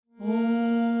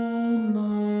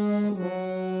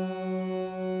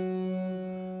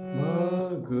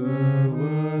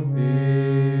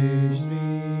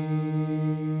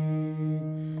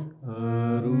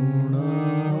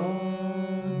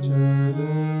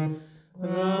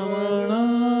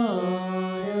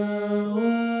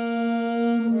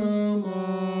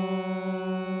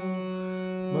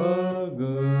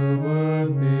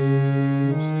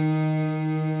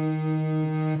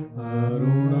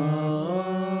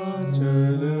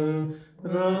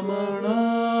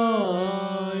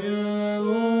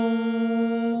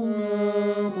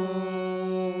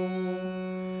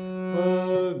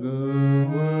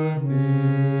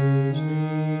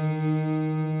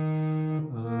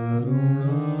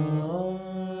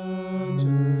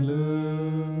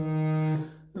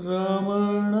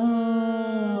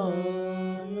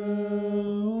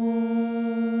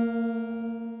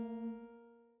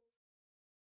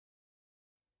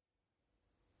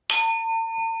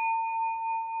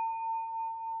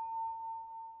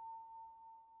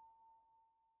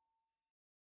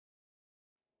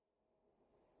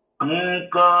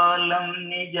Ankolam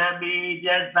nija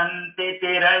bija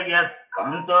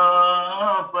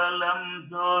santitirayaskanthopalam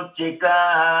suchika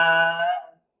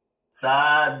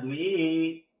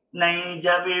sadvi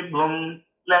naija vibhum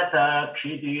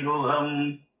latakshitiruham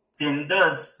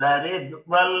sindhusarid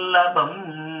vallabham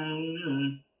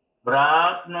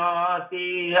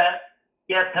prapnotiha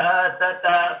yatha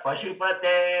tata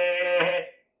pashupate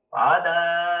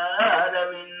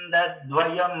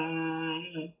padaravindadvayam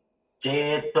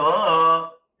Cheto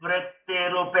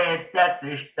vrittirupetya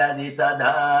tishtadi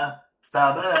sada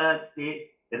sabhakti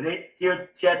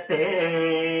rityuchyate.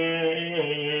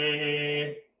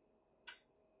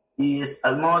 He is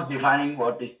almost defining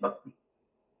what is bhakti.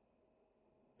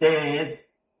 Says,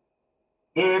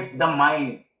 if the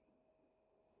mind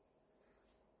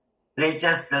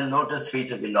reaches the lotus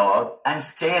feet of the Lord and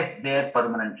stays there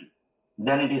permanently,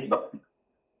 then it is bhakti.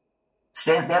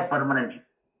 Stays there permanently.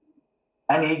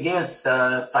 And he gives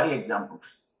 5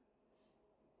 examples.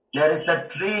 There is a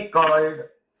tree called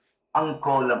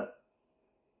Ankolam.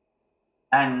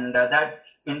 And that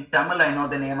in Tamil, I know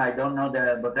the name, I don't know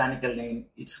the botanical name.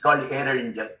 It's called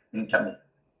Erarinjal in Tamil.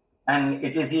 And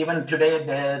it is even today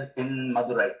there in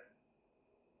Madurai.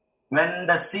 When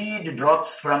the seed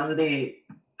drops from the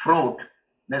fruit,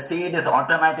 the seed is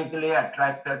automatically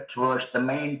attracted towards the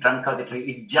main trunk of the tree.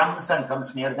 It jumps and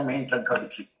comes near the main trunk of the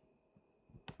tree.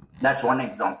 That's one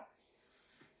example.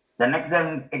 The next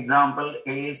example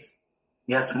is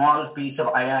a small piece of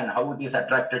iron, how it is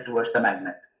attracted towards the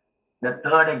magnet. The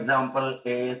third example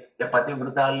is a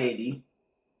Pativrata lady.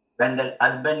 When the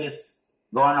husband is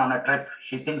gone on a trip,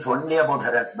 she thinks only about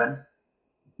her husband.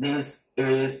 These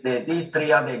 3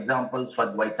 are the examples for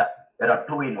Dvaita. There are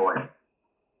 2 involved.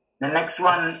 The next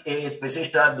one is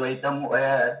Visishta Dvaitam,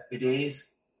 where it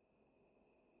is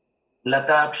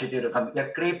Lata Kshitirukam. A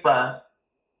creeper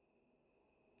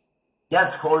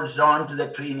just holds on to the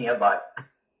tree nearby.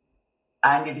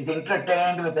 And it is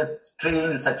entertained with the tree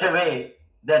in such a way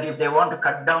that if they want to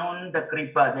cut down the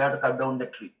creeper, they have to cut down the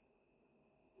tree.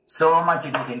 So much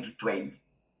it is intertwined.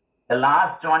 The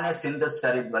last one is Sindhu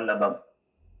Sarid Vallabham.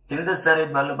 Sindhu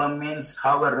Sarid Vallabham means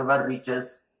how a river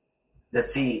reaches the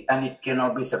sea and it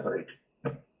cannot be separated.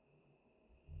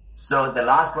 So the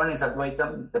last one is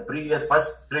Advaitam. The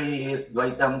first 3 is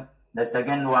Dvaitam. The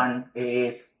second one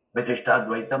is Visishta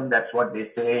Dvaitam. That's what they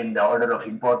say in the order of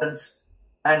importance.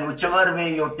 And whichever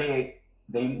way you take,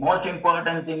 the most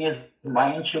important thing is the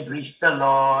mind should reach the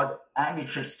Lord and it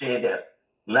should stay there.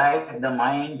 Like the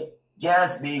mind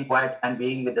just being quiet and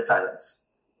being with the silence.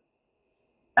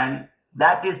 And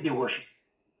that is devotion.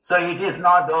 So it is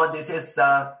not, this is,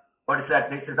 what is that?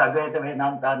 This is Advaita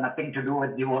Vedanta, nothing to do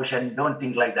with devotion. Don't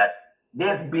think like that.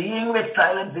 This being with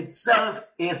silence itself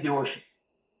is devotion.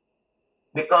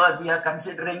 Because we are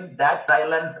considering that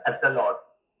silence as the Lord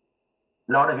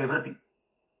of everything.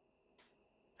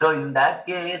 So in that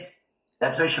case,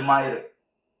 that's why Shumayur,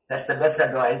 that's the best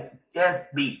advice.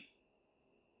 Just be.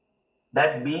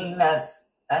 That beingness,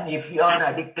 and if you are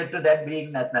addicted to that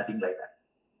beingness, nothing like that.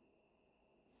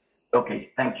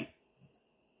 Okay, thank you.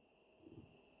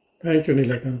 Thank you,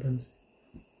 Nilakantan.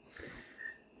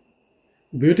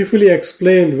 Beautifully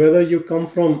explained. Whether you come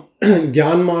from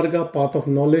Gyan Marga, path of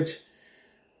knowledge,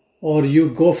 or you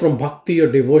go from bhakti or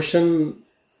devotion,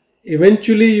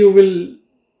 eventually you will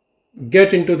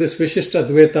get into this Vishishta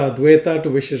Dvaita, Dvaita to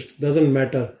Vishishta, doesn't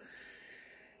matter.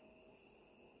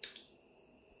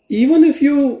 Even if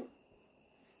you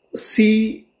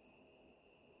see,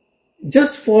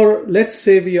 just for, let's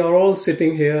say we are all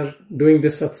sitting here doing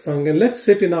this satsang, and let's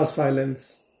sit in our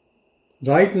silence.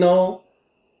 Right now,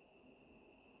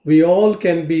 we all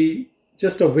can be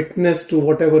just a witness to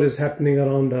whatever is happening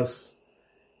around us.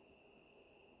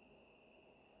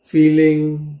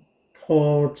 Feeling,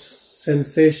 thoughts,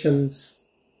 sensations,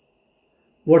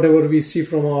 whatever we see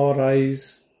from our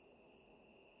eyes.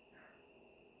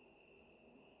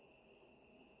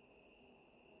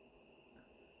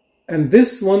 And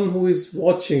this one who is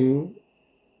watching,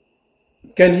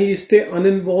 can he stay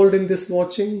uninvolved in this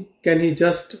watching? Can he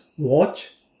just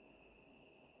watch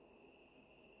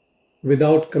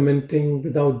without commenting,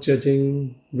 without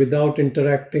judging, without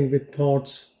interacting with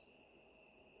thoughts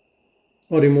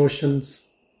or emotions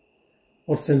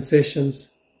or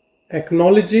sensations,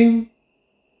 acknowledging,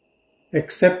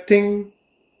 accepting,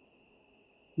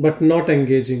 but not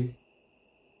engaging?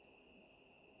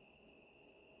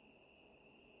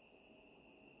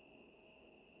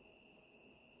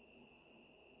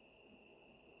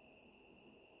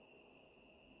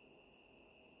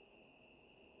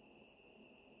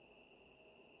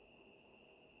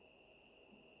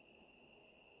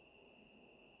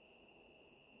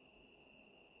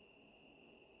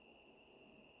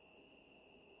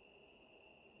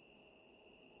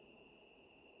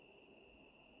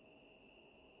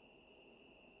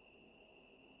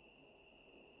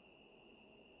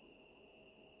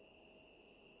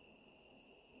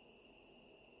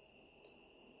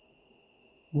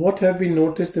 What have we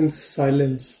noticed in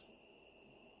silence?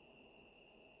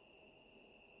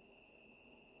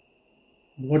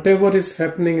 Whatever is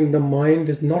happening in the mind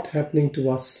is not happening to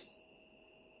us.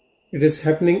 It is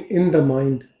happening in the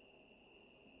mind.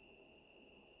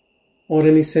 Or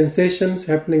any sensations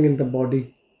happening in the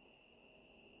body.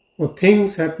 Or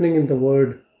things happening in the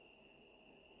world.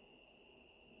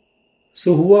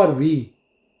 So who are we?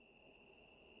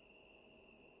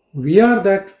 We are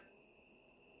that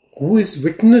who is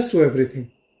witness to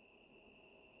everything.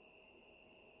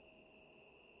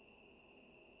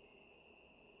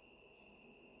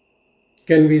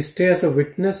 Can we stay as a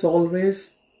witness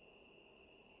always?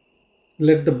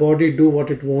 Let the body do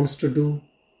what it wants to do.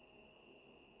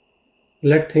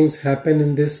 Let things happen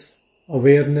in this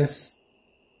awareness.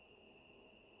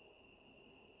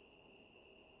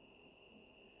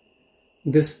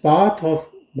 This path of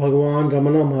Bhagavan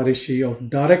Ramana Maharshi of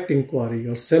direct inquiry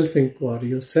or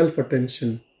self-inquiry or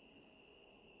self-attention,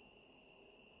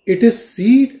 it is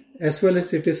seed as well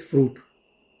as it is fruit.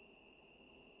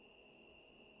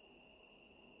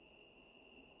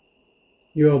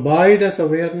 You abide as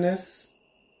awareness,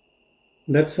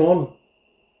 that's all.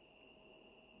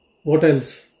 What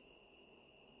else?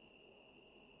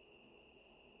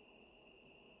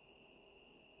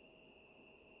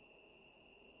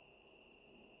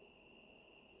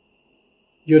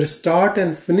 Your start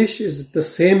and finish is the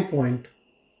same point.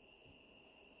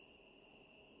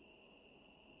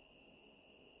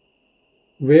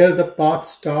 Where the path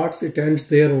starts, it ends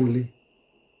there only.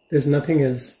 There's nothing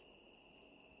else.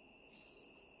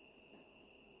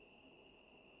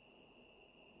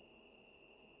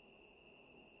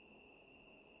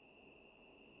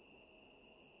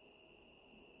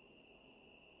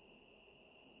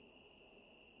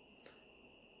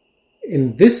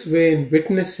 In this way, in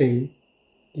witnessing,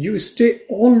 you stay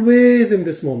always in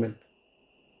this moment.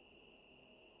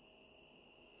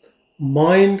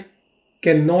 Mind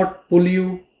cannot pull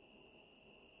you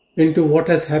into what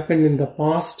has happened in the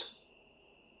past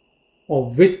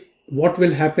or what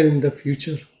will happen in the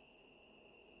future.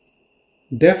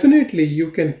 Definitely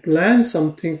you can plan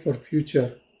something for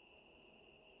future.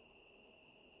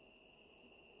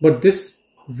 But this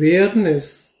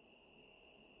awareness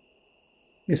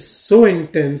is so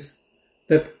intense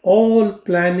that all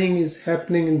planning is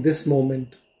happening in this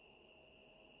moment.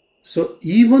 So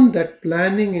even that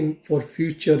planning for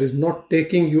future is not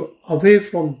taking you away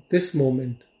from this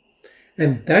moment.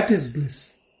 And that is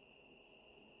bliss.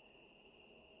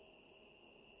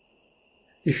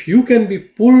 If you can be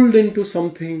pulled into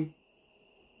something,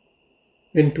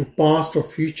 into past or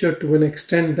future to an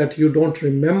extent that you don't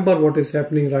remember what is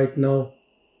happening right now,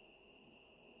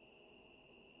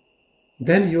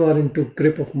 then you are into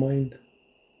grip of mind.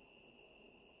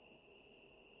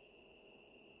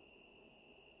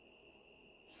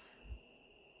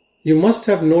 You must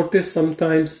have noticed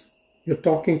sometimes you're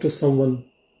talking to someone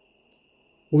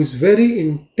who is very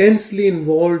intensely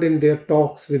involved in their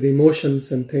talks with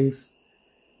emotions and things,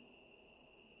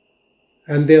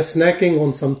 and they are snacking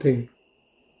on something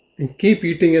and keep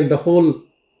eating and the whole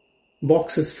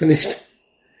box is finished.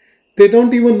 They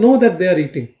don't even know that they are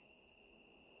eating.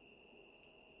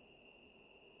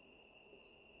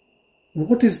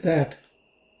 What is that?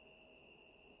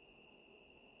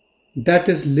 That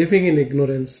is living in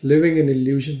ignorance, living in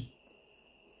illusion,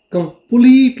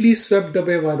 completely swept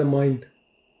away by the mind.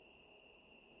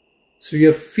 So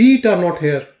your feet are not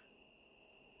here.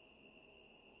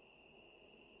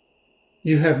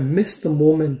 You have missed the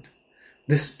moment,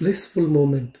 this blissful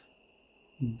moment,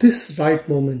 this right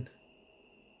moment.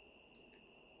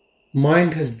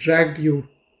 Mind has dragged you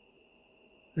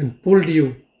and pulled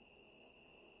you.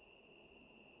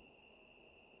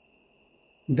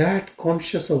 That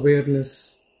conscious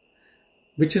awareness,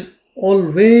 which is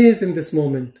always in this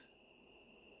moment,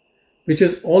 which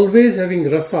is always having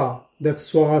rasa, that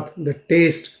swad, the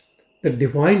taste, the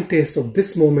divine taste of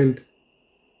this moment,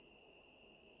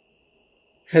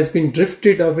 has been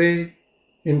drifted away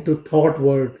into thought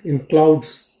world, in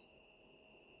clouds.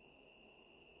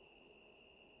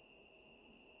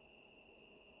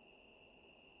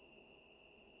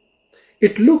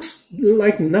 It looks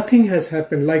like nothing has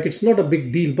happened, like it's not a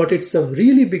big deal, but it's a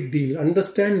really big deal.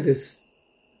 Understand this.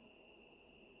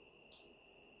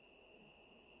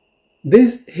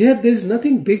 There's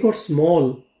nothing big or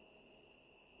small.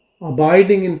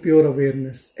 Abiding in pure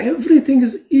awareness. Everything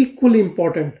is equally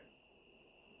important.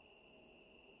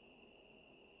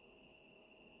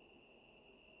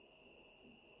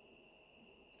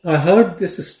 I heard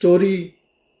this story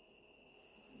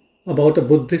about a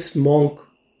Buddhist monk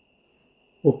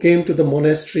who came to the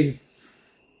monastery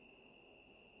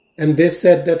And they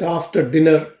said that after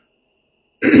dinner,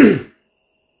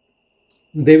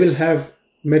 they will have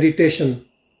meditation.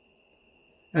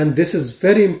 And this is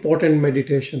very important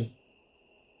meditation.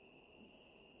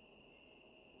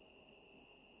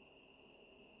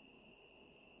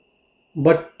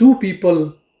 But 2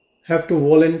 people have to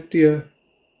volunteer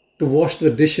to wash the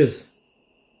dishes.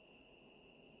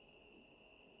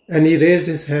 And he raised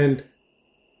his hand.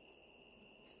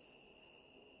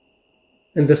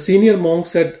 And the senior monk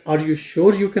said, "Are you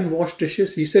sure you can wash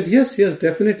dishes?" He said, yes,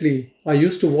 definitely. I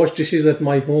used to wash dishes at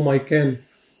my home, I can.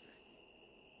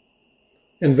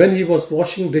 And when he was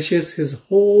washing dishes, his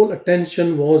whole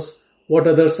attention was what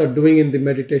others are doing in the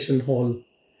meditation hall.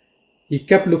 He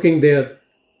kept looking there.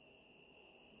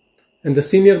 And the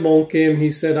senior monk came,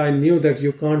 he said, "I knew that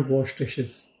you can't wash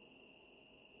dishes.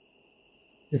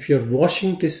 If you're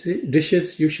washing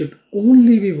dishes, you should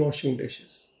only be washing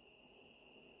dishes.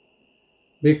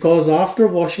 Because after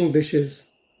washing dishes,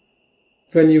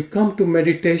 when you come to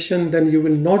meditation, then you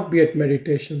will not be at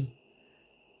meditation.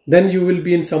 Then you will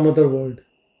be in some other world."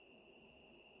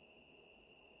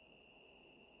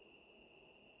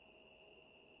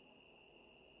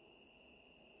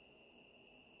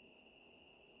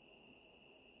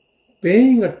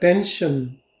 Paying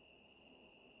attention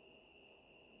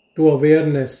to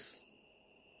awareness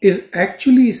is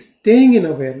actually staying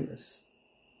in awareness.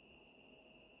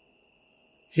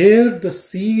 Here the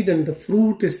seed and the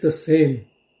fruit is the same.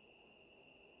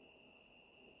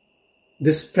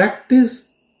 This practice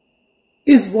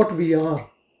is what we are.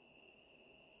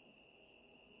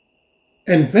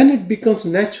 And when it becomes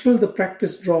natural, the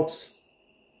practice drops.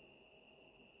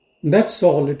 That's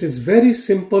all. It is very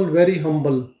simple, very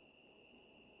humble.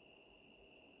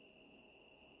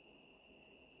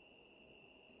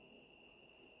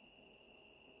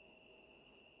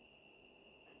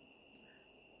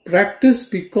 Practice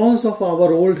because of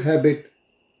our old habit,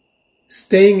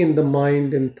 staying in the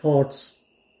mind and thoughts.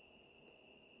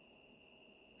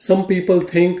 Some people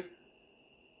think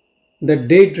that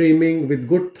daydreaming with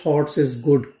good thoughts is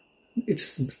good.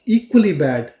 It's equally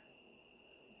bad.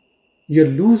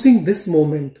 You're losing this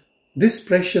moment, this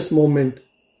precious moment,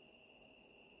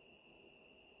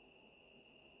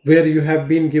 where you have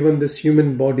been given this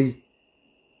human body,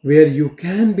 where you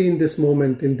can be in this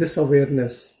moment, in this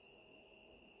awareness,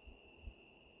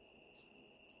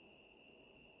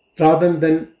 rather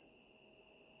than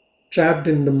trapped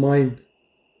in the mind,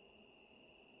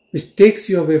 which takes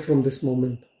you away from this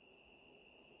moment.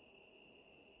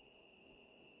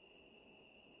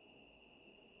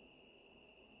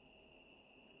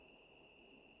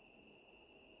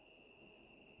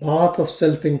 Path of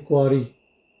self-inquiry.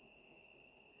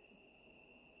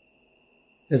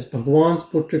 As Bhagavan's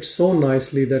put it so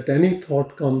nicely, that any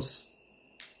thought comes,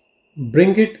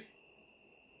 bring it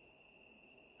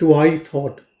to I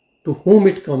thought, to whom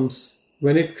it comes.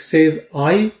 When it says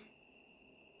I,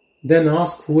 then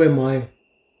ask, who am I?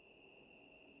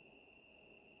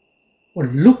 Or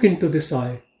look into this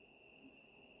I.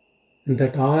 And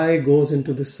that I goes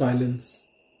into this silence.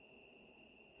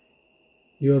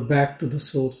 You are back to the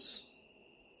source.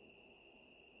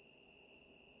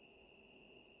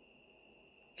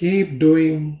 Keep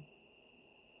doing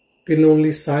till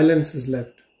only silence is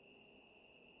left.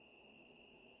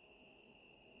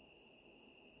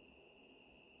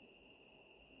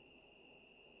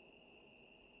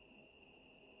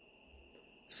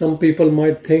 Some people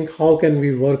might think, how can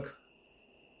we work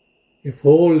if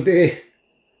whole day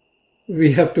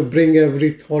we have to bring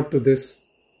every thought to this?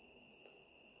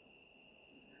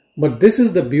 But this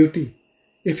is the beauty.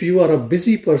 If you are a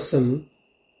busy person,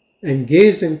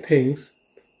 engaged in things,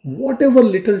 whatever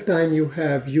little time you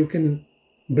have, you can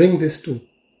bring this to.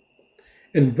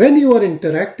 And when you are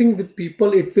interacting with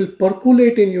people, it will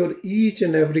percolate in your each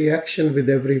and every action with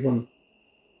everyone.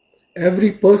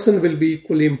 Every person will be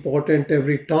equally important.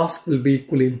 Every task will be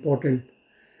equally important.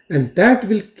 And that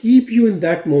will keep you in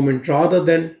that moment rather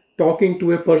than talking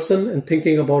to a person and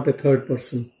thinking about a third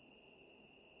person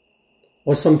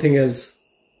or something else.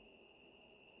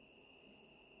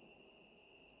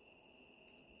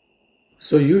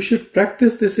 So you should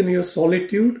practice this in your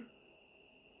solitude.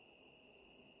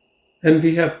 And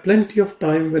we have plenty of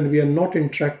time when we are not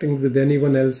interacting with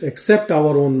anyone else except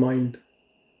our own mind,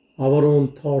 our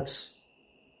own thoughts.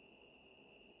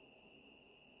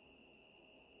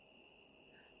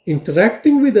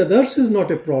 Interacting with others is not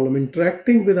a problem.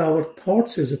 Interacting with our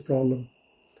thoughts is a problem.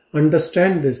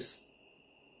 Understand this.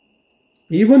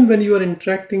 Even when you are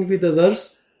interacting with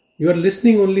others, you are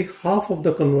listening only half of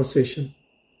the conversation.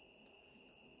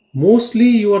 Mostly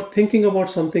you are thinking about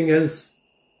something else.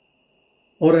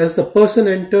 Or as the person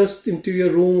enters into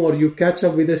your room or you catch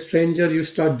up with a stranger, you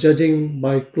start judging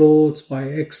by clothes,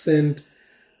 by accent,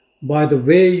 by the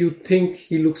way you think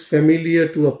he looks familiar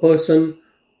to a person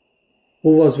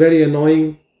who was very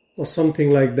annoying or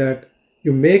something like that.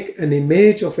 You make an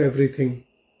image of everything.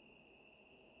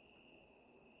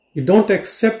 You don't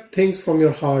accept things from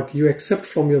your heart, you accept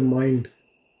from your mind.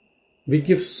 We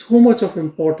give so much of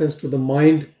importance to the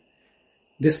mind,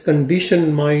 this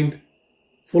conditioned mind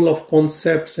full of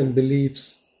concepts and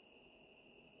beliefs.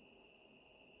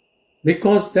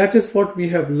 Because that is what we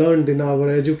have learned in our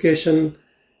education,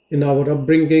 in our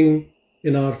upbringing,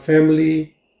 in our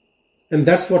family, and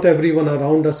that's what everyone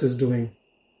around us is doing.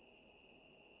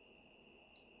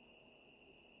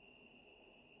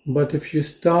 But if you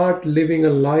start living a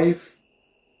life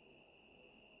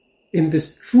in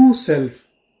this true self,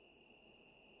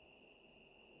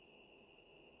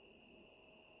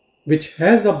 which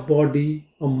has a body,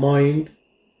 a mind,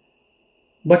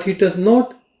 but he does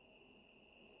not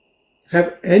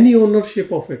have any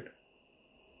ownership of it.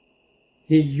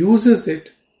 He uses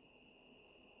it,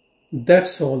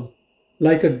 that's all,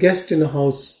 like a guest in a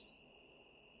house.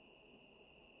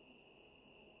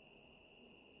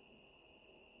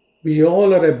 We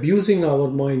all are abusing our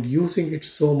mind, using it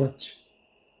so much,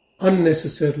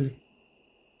 unnecessarily.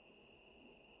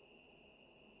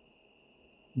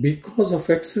 Because of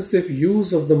excessive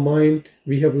use of the mind,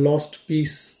 we have lost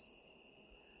peace,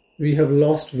 we have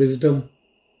lost wisdom,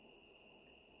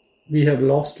 we have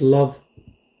lost love,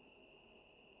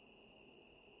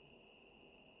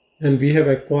 and we have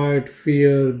acquired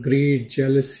fear, greed,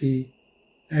 jealousy,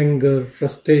 anger,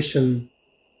 frustration,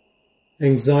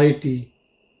 anxiety,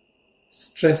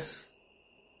 stress.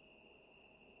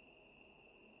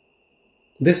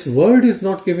 This word is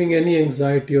not giving any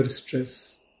anxiety or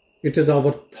stress. It is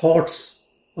our thoughts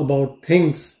about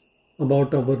things,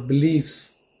 about our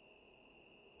beliefs.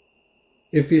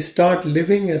 If we start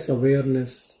living as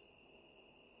awareness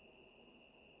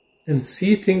and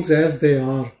see things as they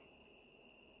are,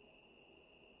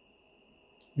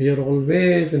 we are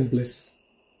always in bliss.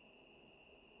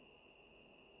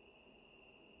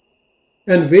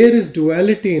 And where is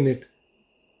duality in it?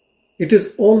 It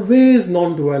is always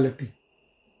non-duality.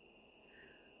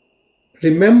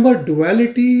 Remember,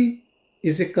 duality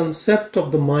is a concept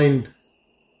of the mind.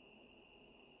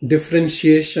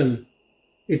 Differentiation.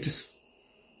 It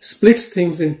splits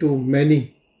things into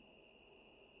many.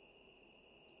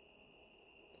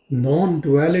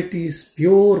 Non-duality is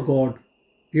pure God,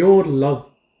 pure love,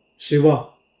 Shiva,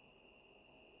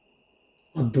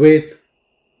 Advait.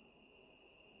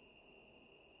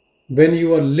 When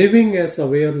you are living as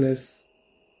awareness,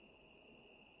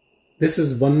 this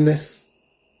is oneness.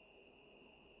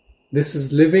 This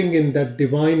is living in that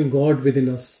divine God within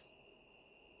us.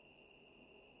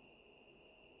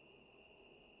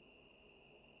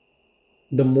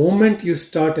 The moment you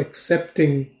start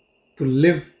accepting to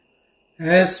live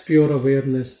as pure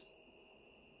awareness,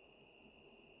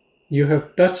 you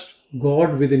have touched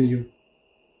God within you.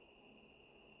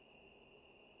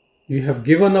 You have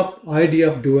given up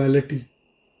idea of duality.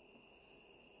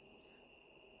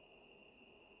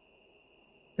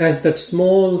 As that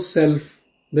small self,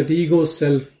 that ego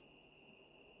self,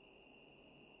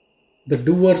 the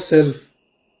doer self,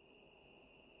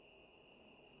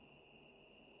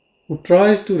 who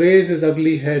tries to raise his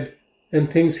ugly head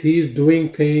and thinks he is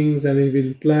doing things and he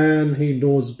will plan, he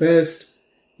knows best,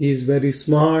 he is very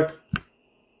smart,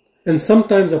 and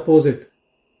sometimes opposite,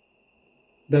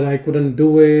 that I couldn't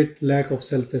do it, lack of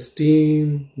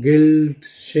self-esteem, guilt,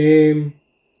 shame,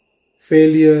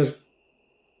 failure.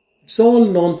 It's all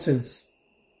nonsense.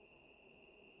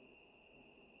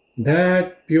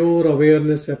 That pure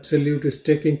awareness absolute is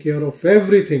taking care of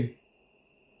everything.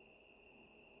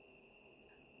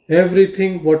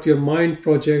 Everything what your mind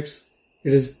projects,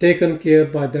 it is taken care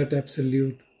by that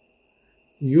absolute.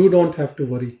 You don't have to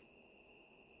worry.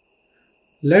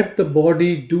 Let the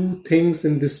body do things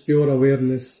in this pure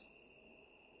awareness.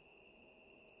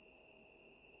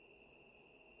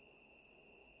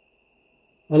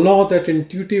 Allow that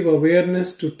intuitive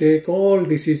awareness to take all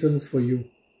decisions for you.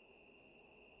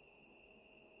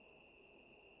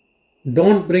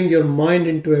 Don't bring your mind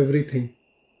into everything.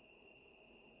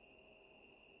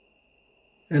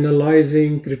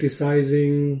 Analyzing,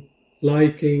 criticizing,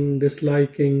 liking,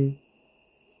 disliking.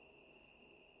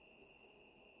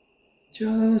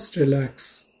 Just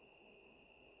relax.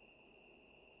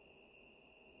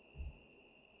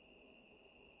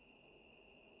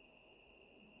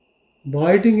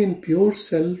 Abiding in pure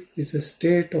self is a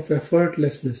state of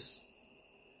effortlessness,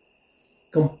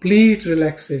 complete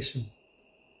relaxation.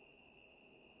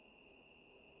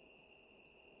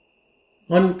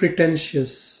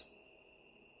 unpretentious,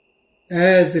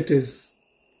 as it is,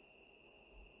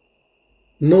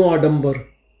 no adambar,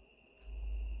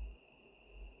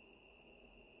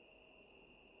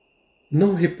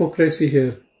 no hypocrisy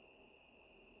here.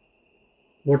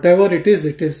 Whatever it is,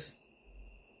 it is.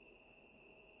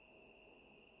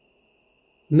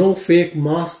 No fake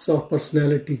masks of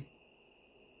personality.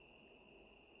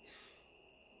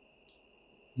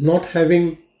 Not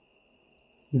having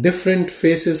different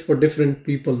faces for different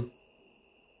people.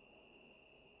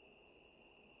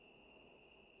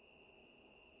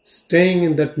 Staying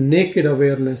in that naked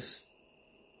awareness.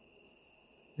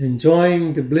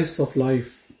 Enjoying the bliss of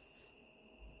life.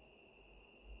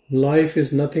 Life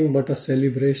is nothing but a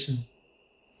celebration.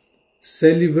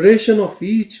 Celebration of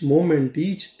each moment,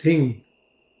 each thing.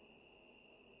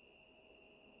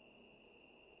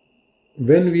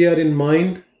 When we are in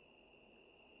mind,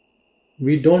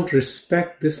 we don't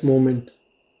respect this moment.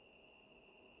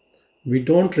 We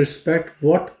don't respect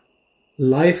what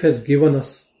life has given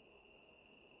us.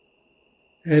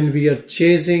 And we are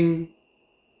chasing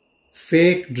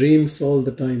fake dreams all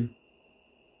the time.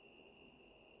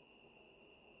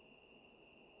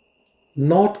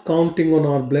 Not counting on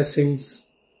our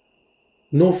blessings,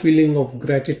 no feeling of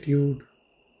gratitude,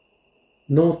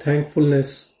 no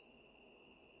thankfulness,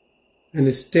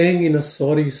 and staying in a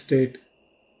sorry state.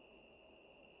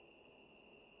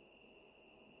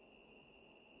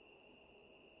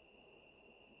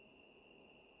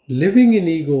 Living in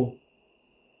ego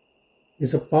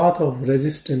is a path of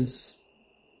resistance,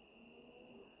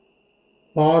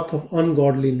 path of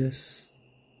ungodliness,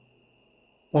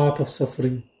 path of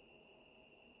suffering.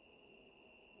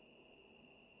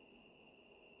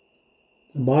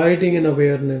 Abiding in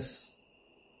awareness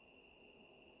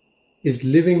is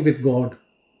living with God.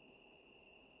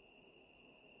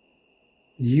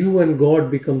 You and God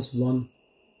becomes one.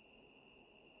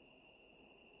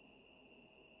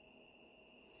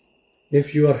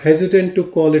 If you are hesitant to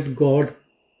call it God,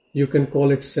 you can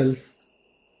call it self,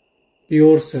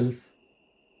 pure self,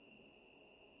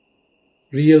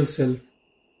 real self.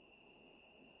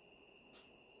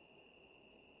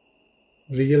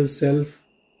 Real self.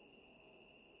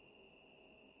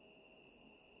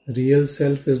 Real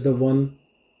self is the one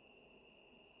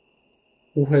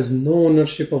who has no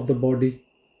ownership of the body,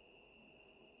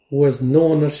 who has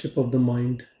no ownership of the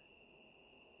mind.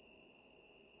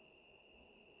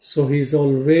 So he is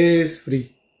always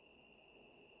free.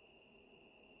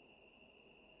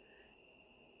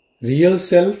 Real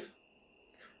self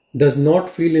does not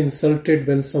feel insulted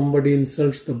when somebody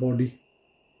insults the body.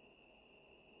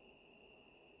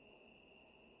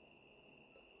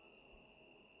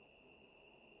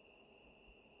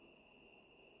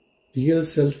 Real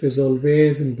self is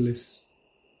always in bliss.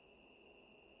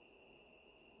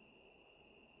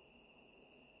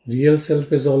 Real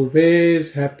self is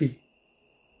always happy.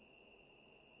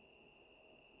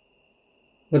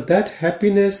 But that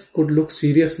happiness could look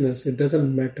seriousness, it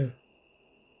doesn't matter.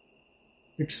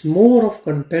 It's more of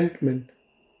contentment,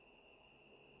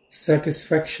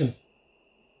 satisfaction.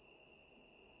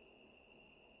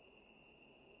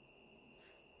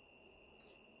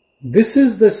 This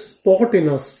is the spot in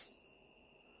us,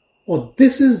 or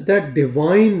this is that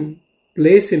divine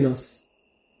place in us,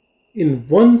 in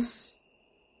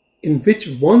which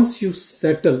once you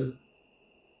settle,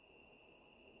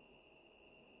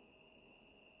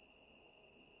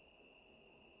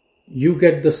 you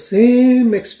get the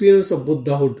same experience of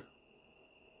Buddhahood.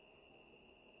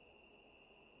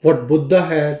 What Buddha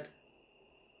had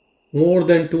more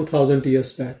than 2000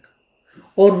 years back,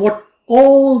 or what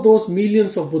all those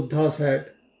millions of Buddhas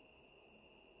had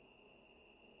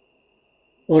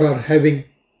or are having.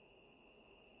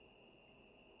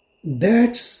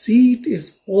 That seat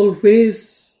is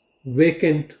always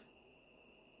vacant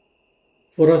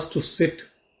for us to sit,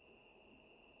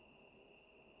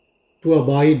 to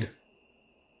abide.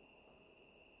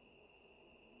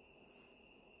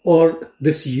 Or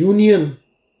this union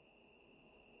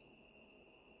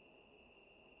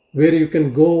where you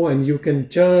can go and you can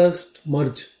just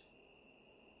merge.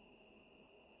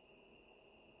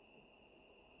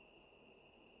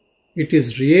 It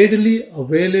is readily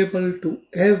available to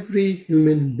every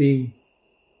human being.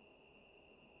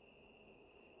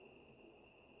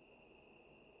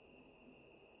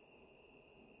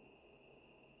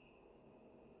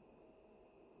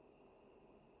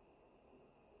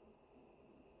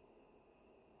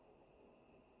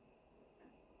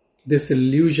 This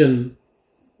illusion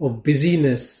of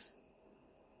busyness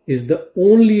is the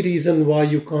only reason why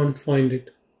you can't find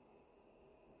it.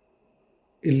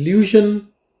 Illusion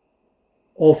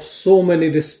of so many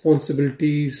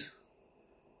responsibilities,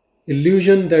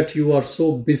 illusion that you are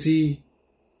so busy,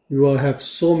 you have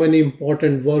so many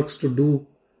important works to do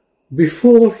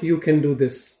before you can do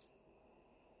this.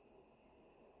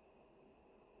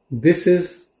 This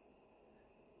is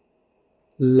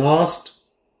last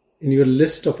in your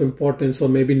list of importance, or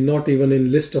maybe not even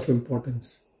in list of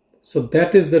importance. So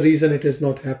that is the reason it is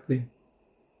not happening.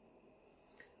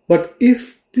 But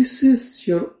if this is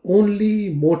your only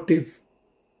motive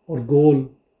or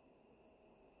goal,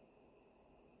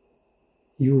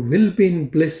 you will be in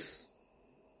bliss,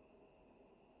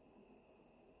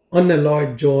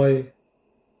 unalloyed joy,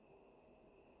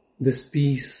 this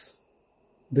peace,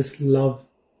 this love,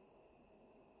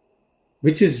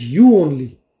 which is you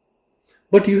only.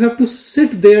 But you have to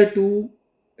sit there to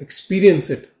experience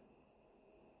it.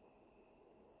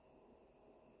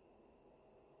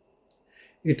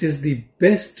 It is the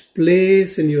best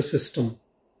place in your system.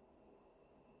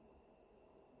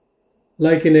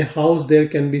 Like in a house, there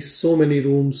can be so many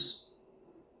rooms,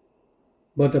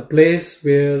 but a place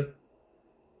where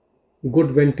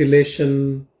good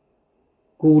ventilation,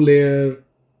 cool air,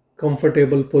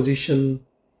 comfortable position,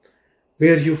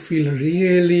 where you feel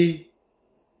really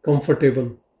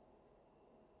comfortable.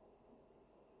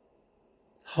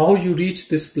 How you reach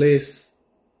this place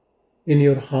in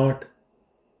your heart?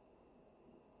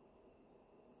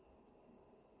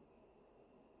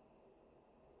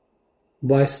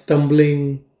 By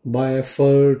stumbling, by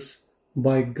efforts,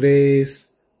 by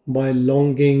grace, by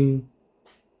longing.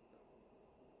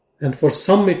 And for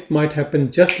some it might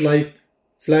happen just like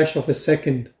flash of a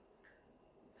second.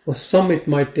 For some it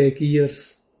might take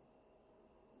years.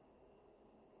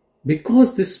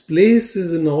 Because this place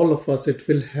is in all of us, it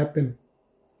will happen.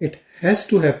 It has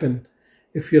to happen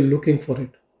if you're looking for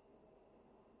it.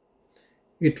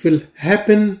 It will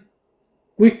happen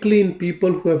quickly in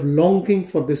people who have longing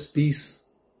for this peace.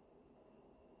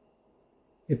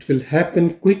 It will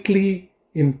happen quickly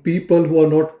in people who are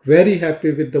not very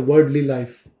happy with the worldly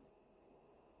life.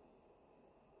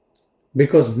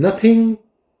 Because nothing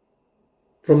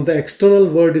from the external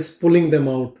world is pulling them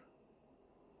out.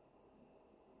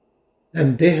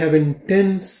 And they have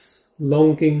intense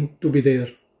longing to be there.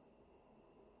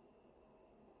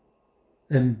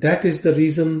 And that is the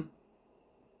reason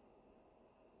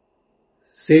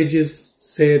sages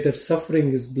say that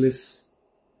suffering is bliss.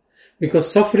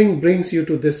 Because suffering brings you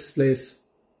to this place.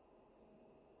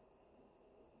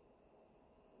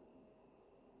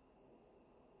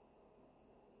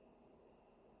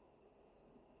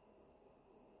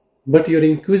 But your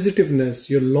inquisitiveness,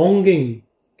 your longing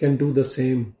can do the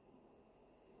same.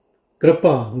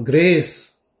 Kripa,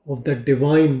 grace of that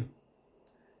divine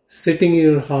sitting in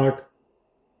your heart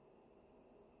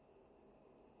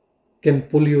can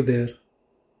pull you there.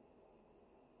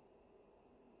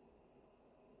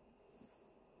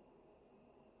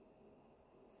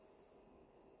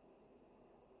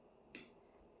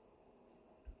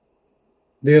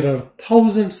 There are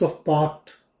thousands of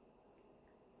paths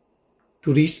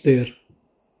to reach there.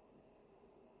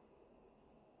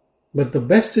 But the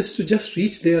best is to just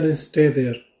reach there and stay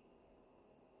there.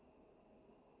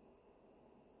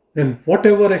 And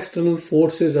whatever external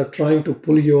forces are trying to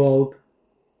pull you out,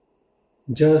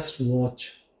 just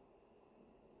watch.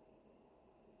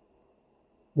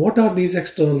 What are these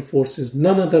external forces?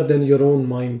 None other than your own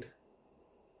mind,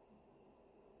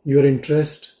 your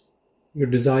interest, your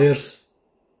desires.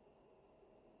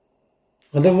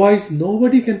 Otherwise,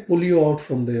 nobody can pull you out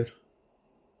from there.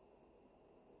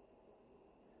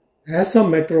 As a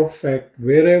matter of fact,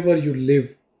 wherever you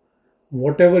live,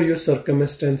 whatever your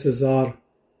circumstances are,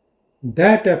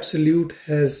 that Absolute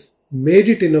has made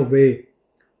it in a way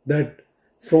that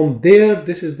from there,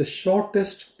 this is the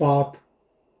shortest path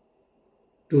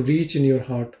to reach in your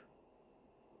heart.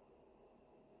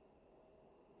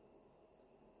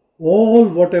 All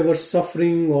whatever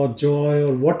suffering or joy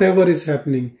or whatever is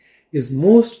happening is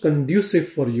most conducive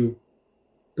for you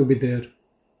to be there.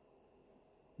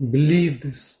 Believe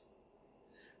this.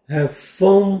 Have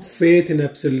firm faith in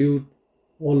Absolute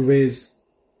always.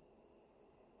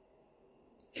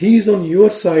 He is on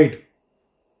your side.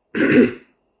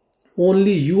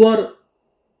 Only you are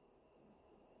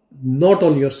not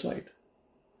on your side.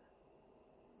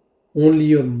 Only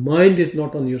your mind is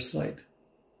not on your side.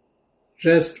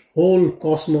 Rest, whole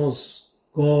cosmos,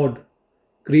 God,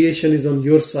 creation is on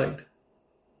your side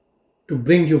to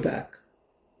bring you back.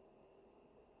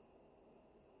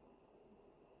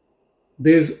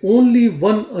 There is only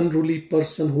one unruly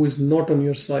person who is not on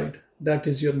your side. That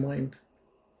is your mind.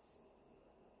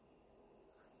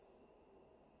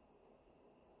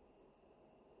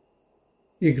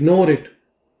 Ignore it.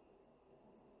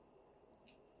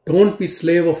 Don't be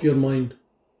slave of your mind.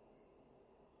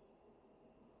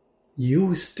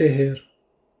 You stay here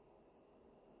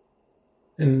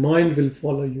and mind will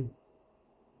follow you.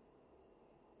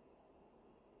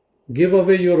 Give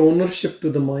away your ownership to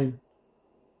the mind.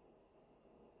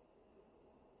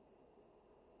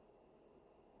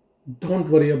 Don't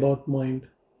worry about mind.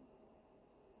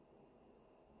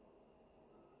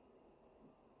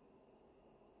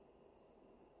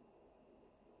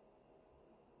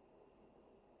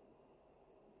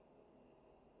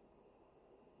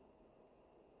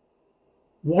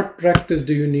 What practice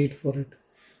do you need for it?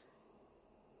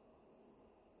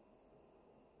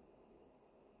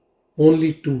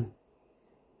 Only two.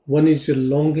 One is your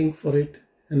longing for it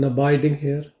and abiding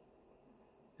here.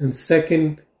 And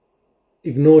second,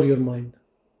 ignore your mind.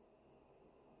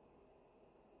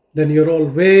 Then you're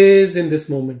always in this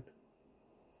moment.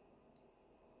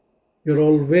 You're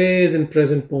always in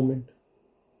present moment.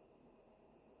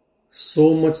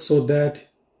 So much so that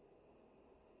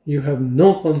you have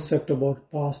no concept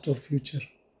about past or future.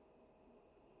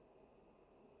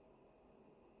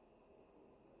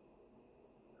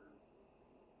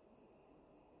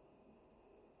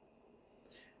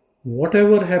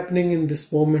 Whatever happening in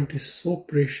this moment is so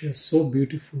precious, so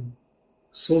beautiful,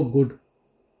 so good.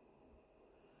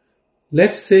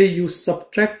 Let's say you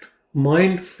subtract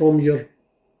mind from your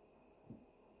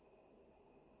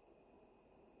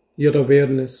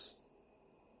awareness.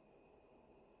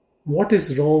 What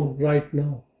is wrong right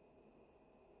now?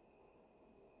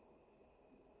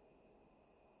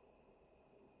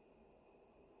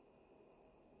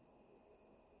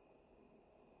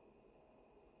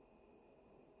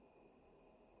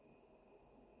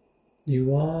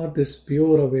 You are this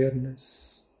pure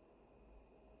awareness,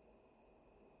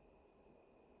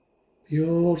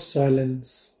 pure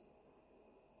silence,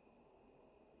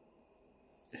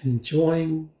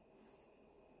 enjoying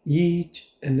each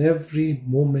and every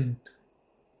moment.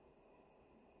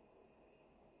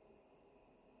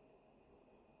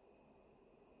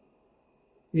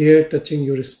 Air touching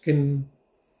your skin,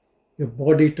 your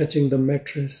body touching the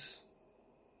mattress,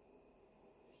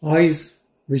 eyes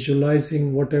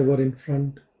visualizing whatever in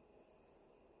front.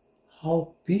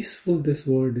 How peaceful this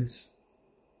world is.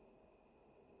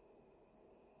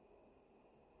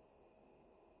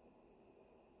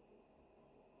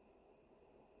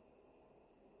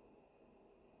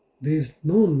 There is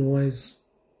no noise.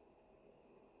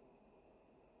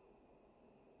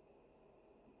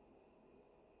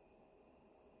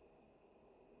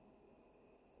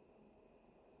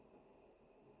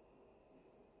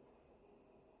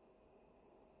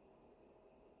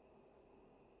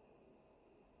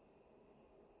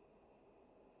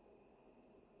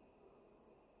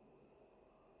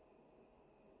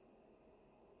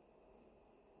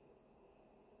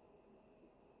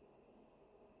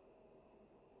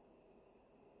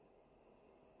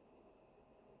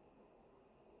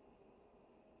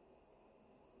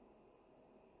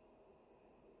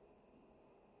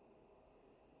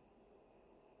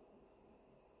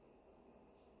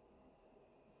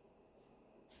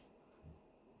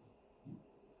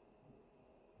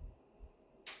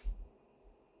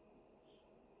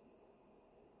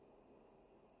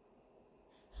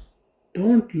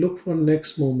 Don't look for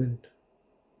next moment.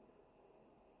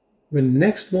 When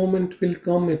next moment will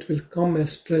come, it will come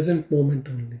as present moment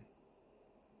only.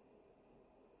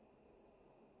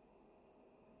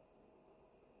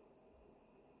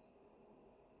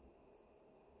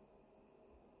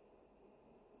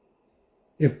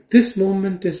 If this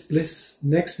moment is bliss,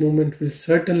 next moment will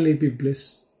certainly be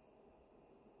bliss.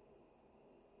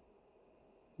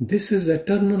 This is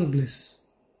eternal bliss.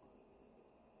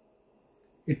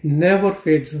 It never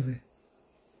fades away.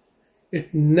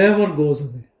 It never goes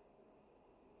away.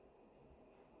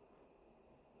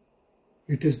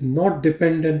 It is not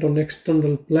dependent on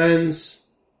external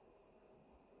plans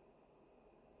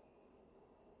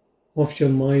of your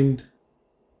mind.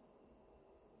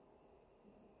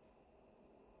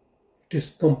 It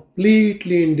is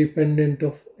completely independent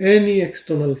of any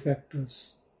external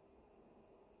factors.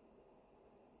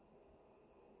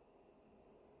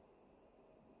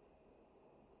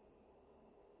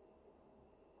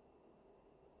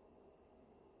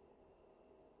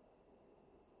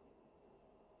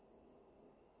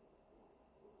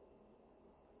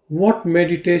 What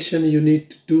meditation you need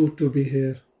to do to be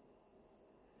here?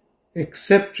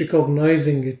 Accept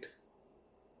recognizing it.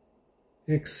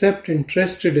 Accept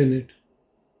interested in it.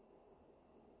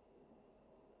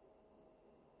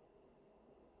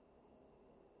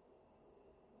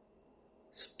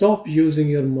 Stop using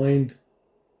your mind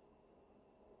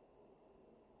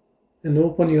and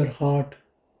open your heart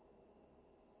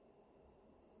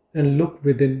and look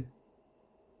within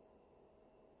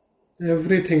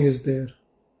Everything is there.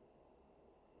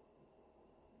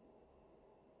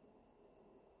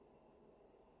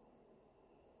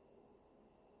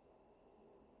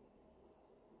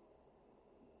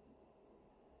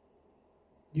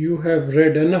 You have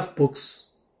read enough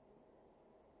books,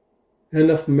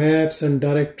 enough maps and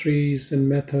directories and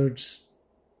methods.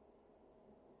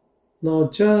 Now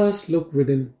just look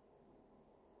within.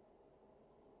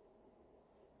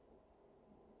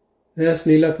 As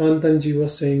Neelakantanji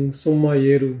was saying, Summa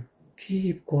Yeru,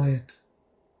 keep quiet.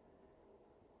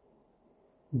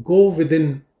 Go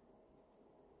within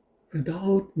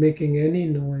without making any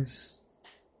noise.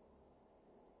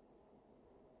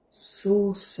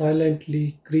 So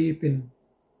silently creep in.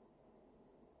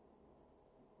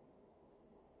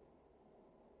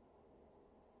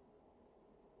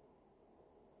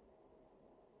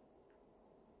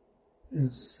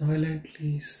 And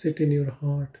silently sit in your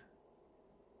heart.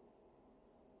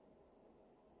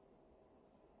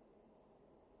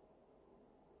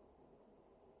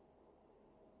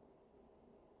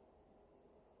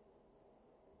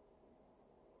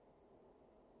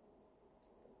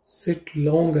 Sit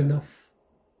long enough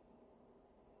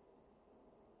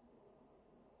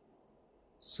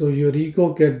so your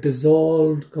ego get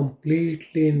dissolved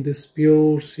completely in this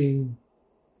pure seeing.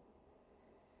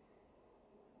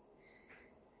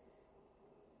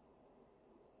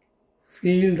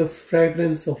 Feel the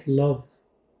fragrance of love.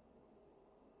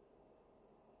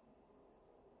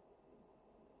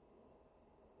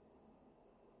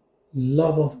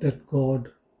 Love of that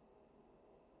God.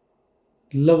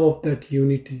 Love of that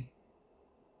unity.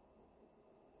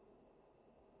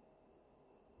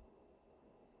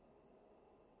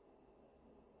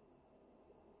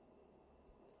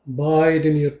 Abide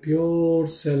in your pure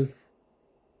self.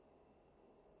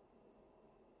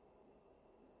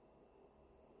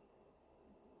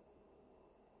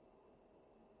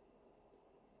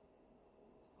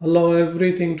 Allow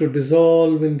everything to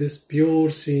dissolve in this pure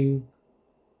seeing.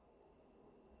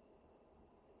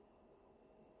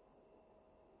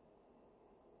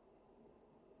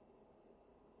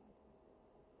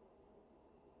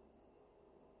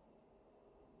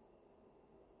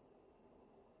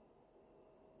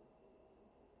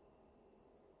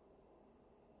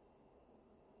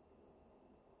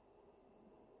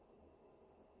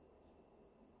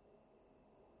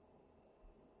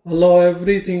 Allow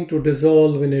everything to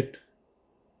dissolve in it.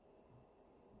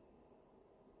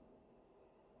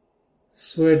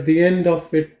 So at the end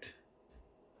of it,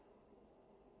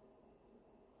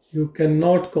 you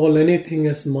cannot call anything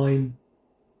as mine.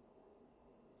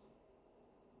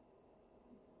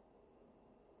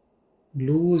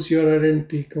 Lose your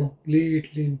identity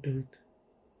completely into it.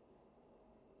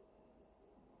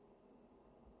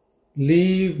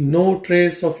 Leave no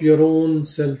trace of your own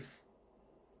self,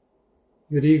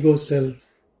 your ego self.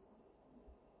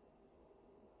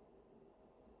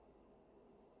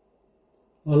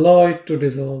 Allow it to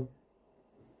dissolve.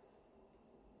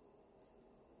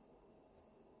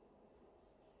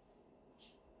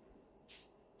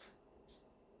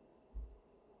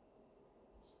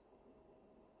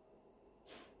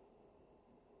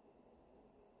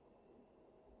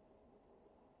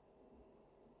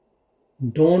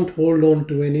 Don't hold on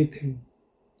to anything.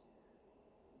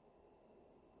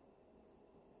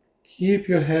 Keep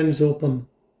your hands open.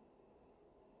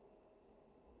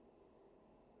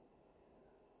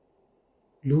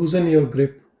 Loosen your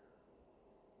grip.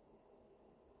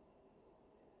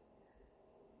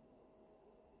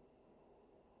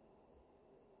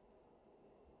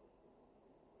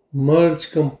 Merge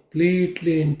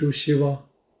completely into Shiva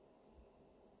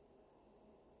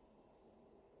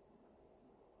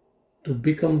to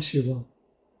become Shiva.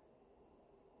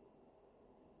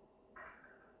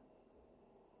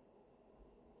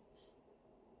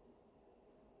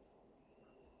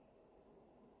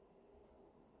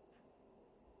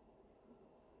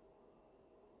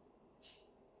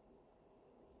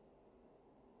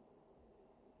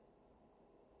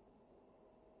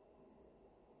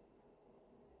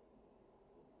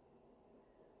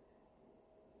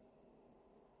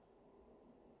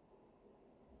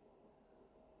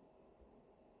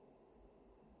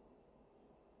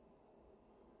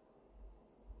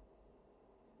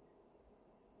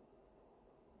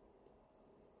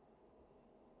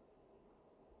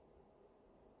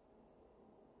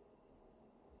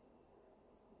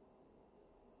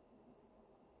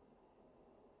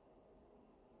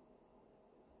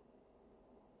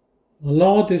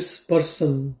 Allow this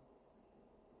person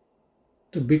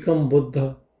to become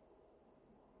Buddha.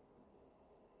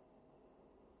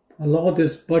 Allow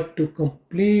this bud to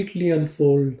completely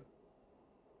unfold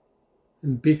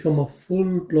and become a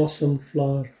full blossomed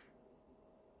flower.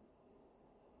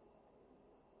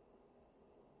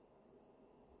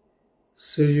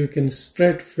 so you can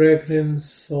spread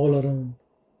fragrance all around.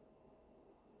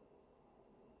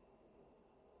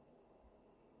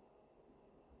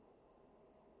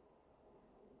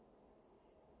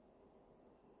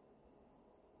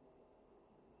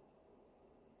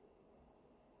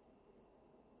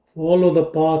 Follow the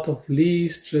path of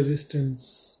least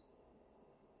resistance.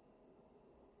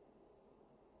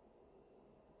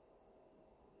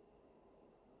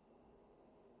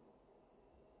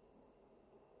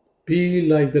 Be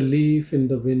like the leaf in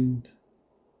the wind,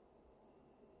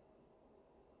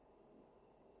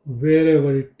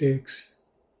 wherever it takes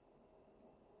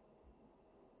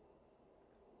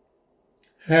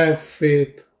you. Have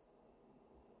faith,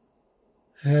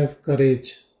 have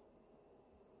courage.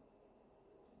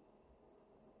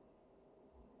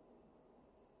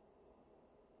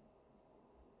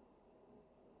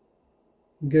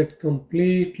 Get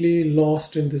completely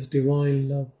lost in this divine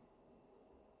love.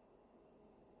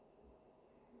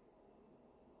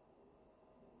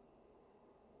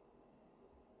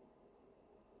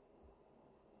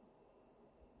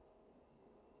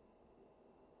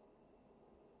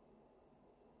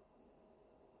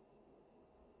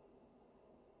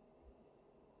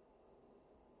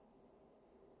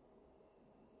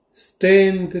 Stay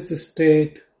in this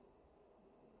state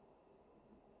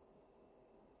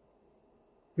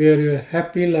where you are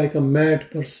happy like a mad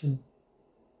person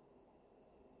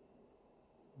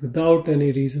without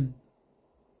any reason.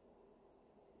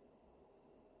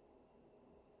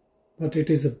 But it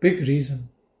is a big reason.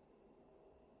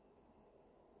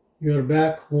 You are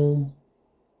back home,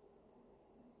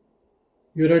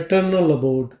 your eternal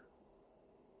abode.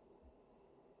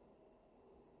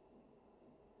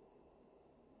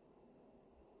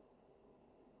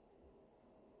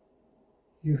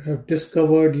 You have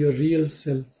discovered your real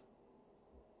self.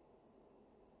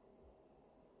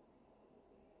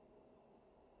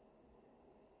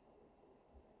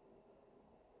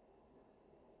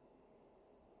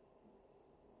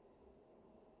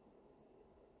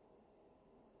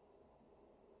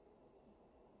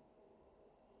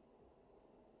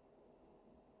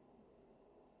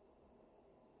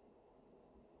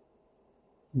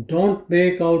 Don't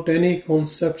make out any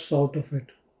concepts out of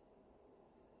it.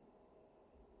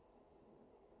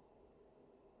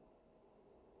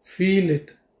 Feel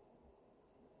it.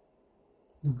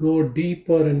 Go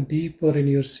deeper and deeper in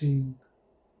your seeing,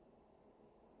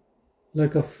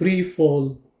 like a free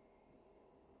fall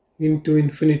into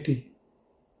infinity.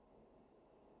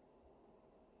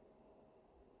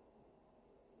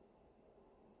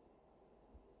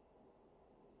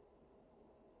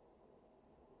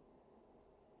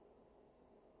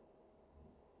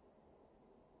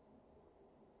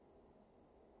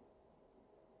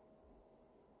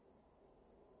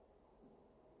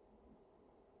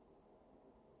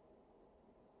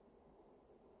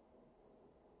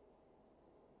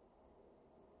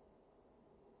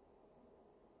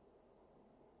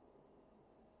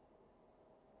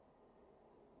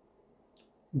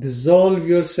 Dissolve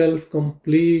yourself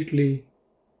completely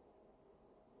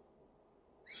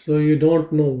so you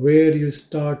don't know where you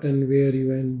start and where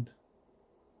you end.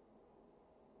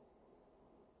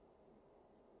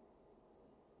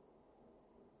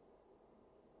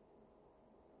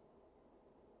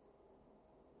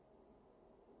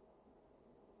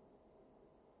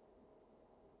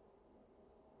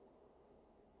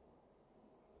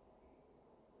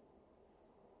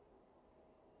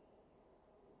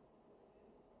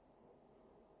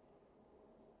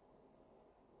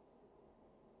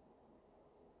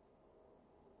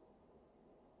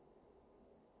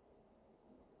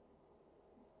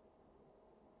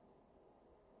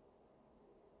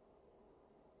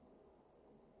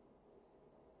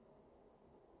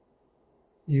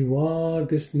 You are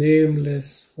this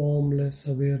nameless, formless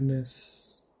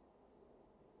awareness.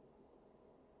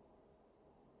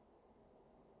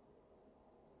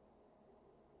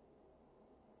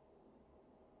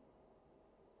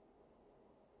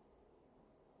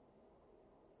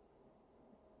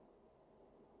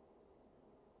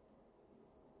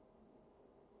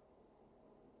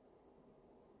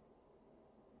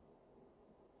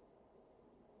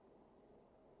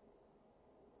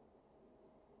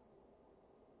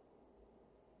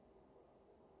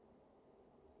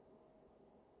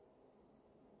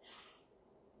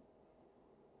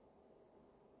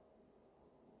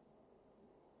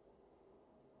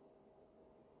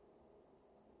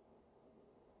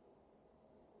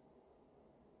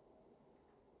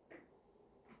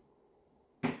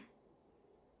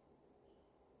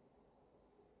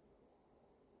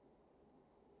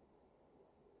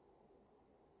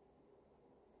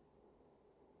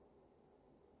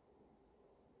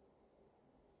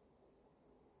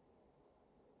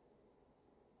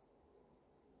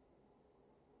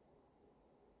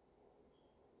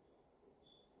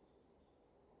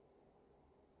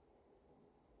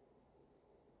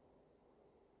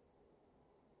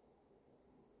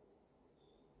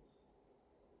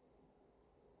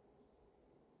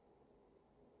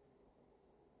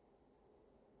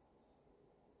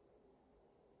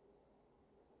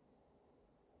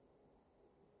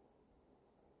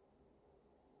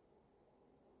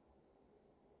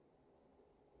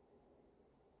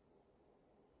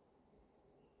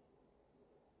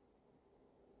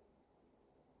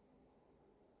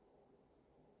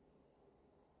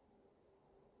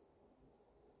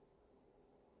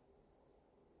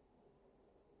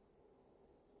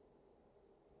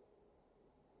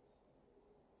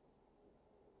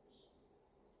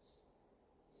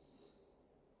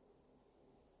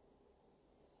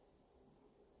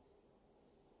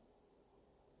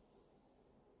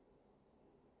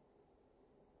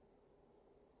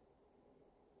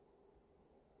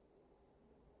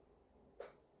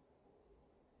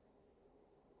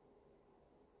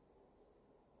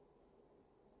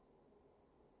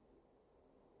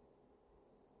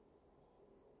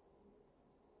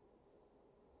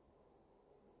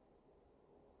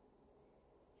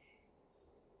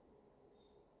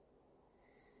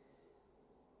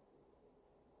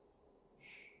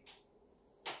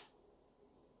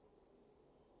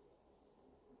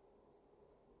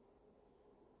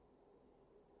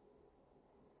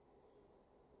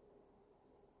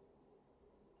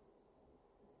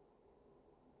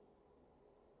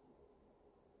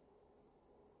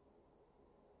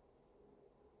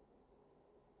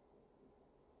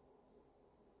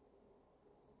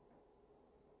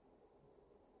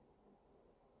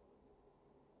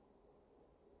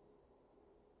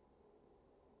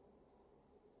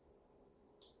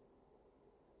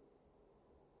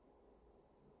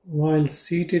 while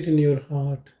seated in your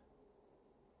heart,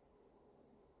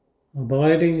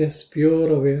 abiding as pure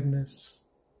awareness,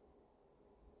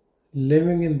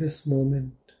 living in this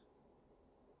moment.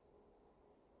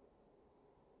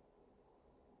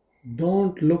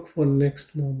 Don't look for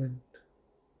next moment.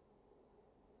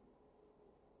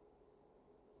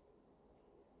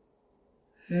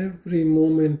 Every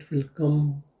moment will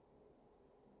come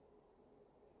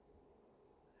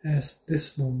as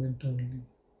this moment only.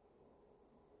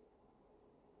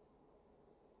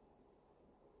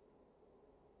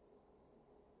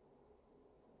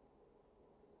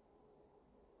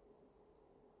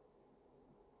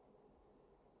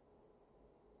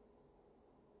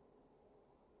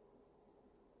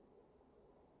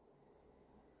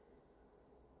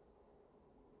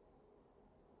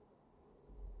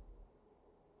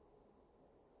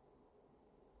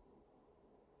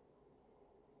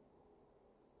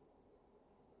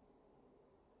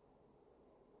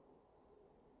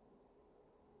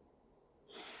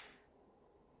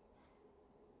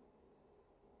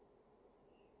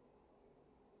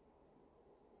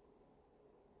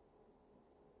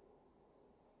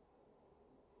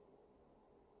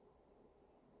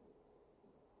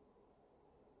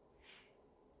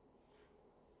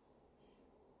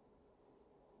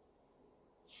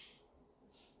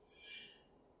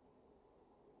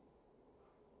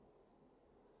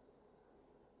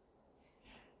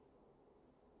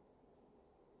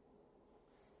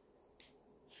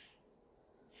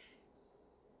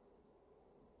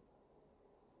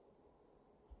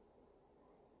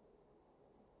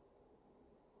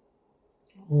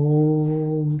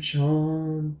 Om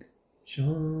Shanti,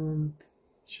 Shanti,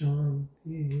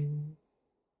 Shanti.